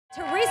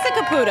Theresa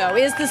Caputo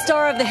is the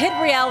star of the hit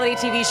reality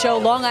TV show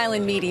Long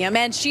Island Medium,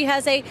 and she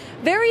has a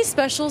very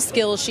special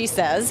skill, she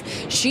says.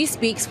 She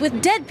speaks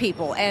with dead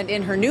people, and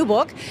in her new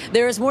book,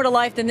 There Is More to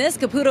Life Than This,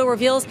 Caputo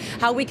reveals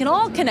how we can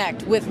all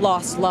connect with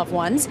lost loved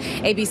ones.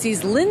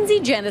 ABC's Lindsay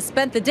Janis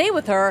spent the day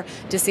with her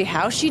to see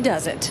how she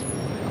does it.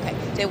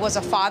 There was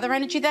a father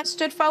energy that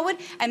stood forward,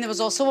 and there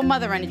was also a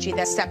mother energy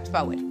that stepped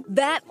forward.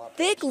 That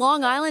thick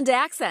Long Island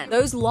accent,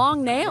 those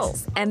long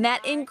nails, and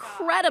that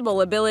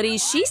incredible ability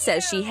she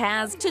says she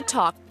has to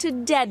talk to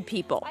dead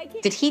people.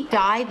 Did he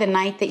die the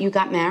night that you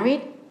got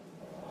married?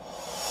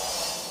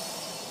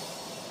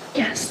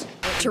 Yes.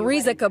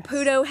 Theresa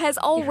Caputo has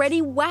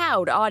already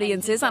wowed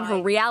audiences on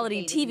her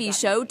reality TV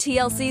show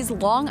TLC's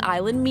Long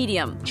Island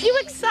Medium. You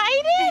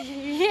excited?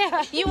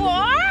 Yeah. You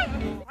are?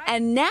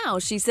 And now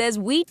she says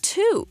we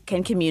too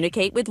can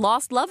communicate with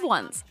lost loved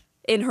ones.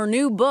 In her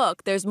new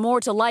book, There's More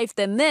to Life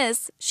Than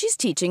This, she's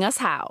teaching us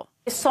how.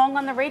 A song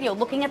on the radio,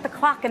 looking at the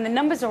clock, and the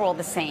numbers are all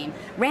the same.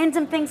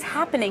 Random things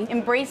happening,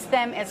 embrace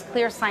them as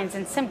clear signs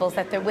and symbols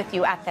that they're with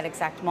you at that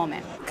exact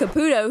moment.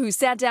 Caputo, who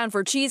sat down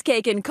for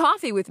cheesecake and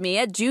coffee with me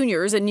at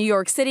Junior's in New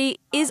York City,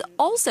 is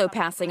also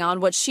passing on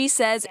what she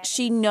says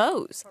she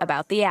knows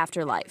about the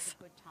afterlife.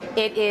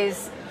 It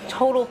is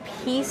total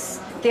peace.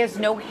 There's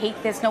no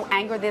hate, there's no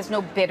anger, there's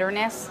no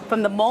bitterness.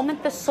 From the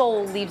moment the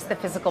soul leaves the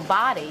physical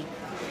body,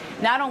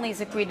 not only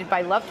is it greeted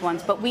by loved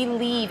ones, but we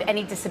leave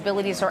any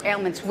disabilities or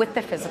ailments with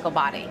the physical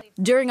body.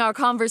 During our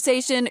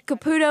conversation,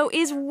 Caputo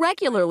is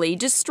regularly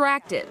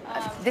distracted.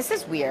 This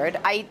is weird.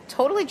 I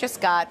totally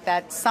just got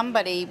that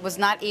somebody was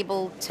not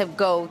able to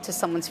go to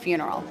someone's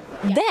funeral.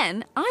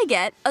 Then I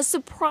get a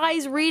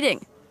surprise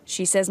reading.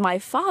 She says my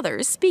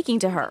father's speaking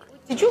to her.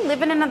 Did you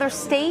live in another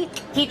state?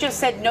 He just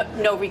said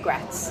no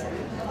regrets.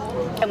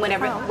 And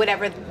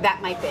whatever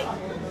that might be.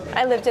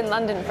 I lived in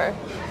London for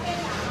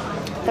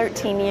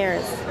 13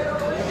 years.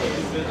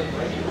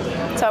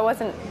 So I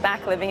wasn't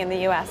back living in the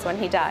U.S. when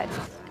he died.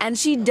 And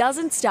she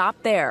doesn't stop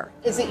there.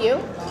 Is it you?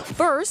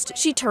 First,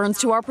 she turns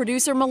to our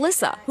producer,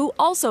 Melissa, who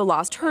also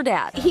lost her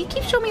dad. He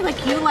keeps showing me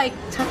like you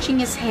touching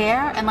his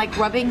hair and like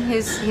rubbing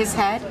his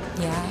head.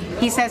 Yeah.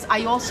 He says,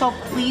 I also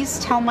please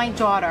tell my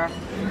daughter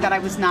that I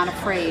was not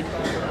afraid.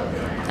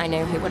 I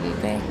knew he wouldn't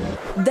be.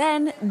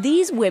 Then,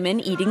 these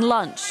women eating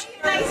lunch.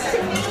 Nice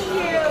to meet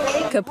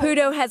you.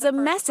 Caputo has a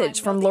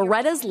message from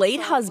Loretta's late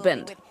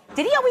husband.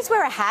 Did he always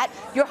wear a hat?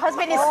 Your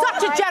husband is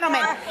such a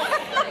gentleman.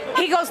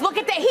 He goes, look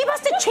at that. He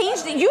must have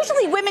changed it.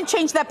 Usually women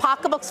change their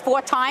pocketbooks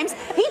 4 times.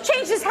 He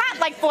changed his hat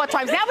like 4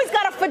 times. Now he's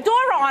got a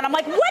fedora on. I'm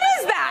like, what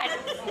is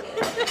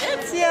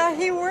that? Yeah,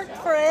 he worked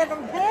for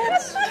Adam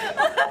Hatch.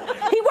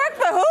 He worked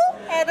for who?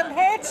 Adam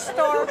Hatch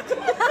store.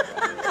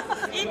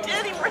 He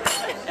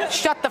did.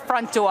 Shut the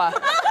front door.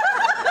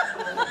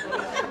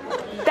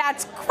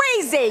 That's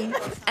crazy.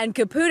 And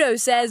Caputo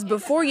says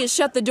before you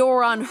shut the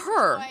door on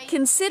her,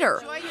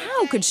 consider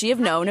how could she have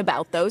known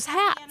about those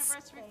hats?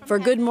 For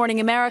Good Morning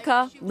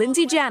America,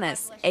 Lindsay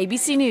Janis,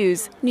 ABC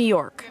News, New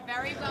York.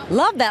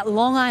 Love that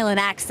Long Island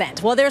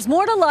accent. Well, There's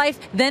More to Life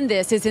Than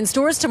This is in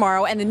stores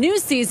tomorrow, and the new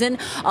season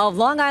of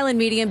Long Island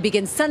Medium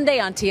begins Sunday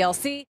on TLC.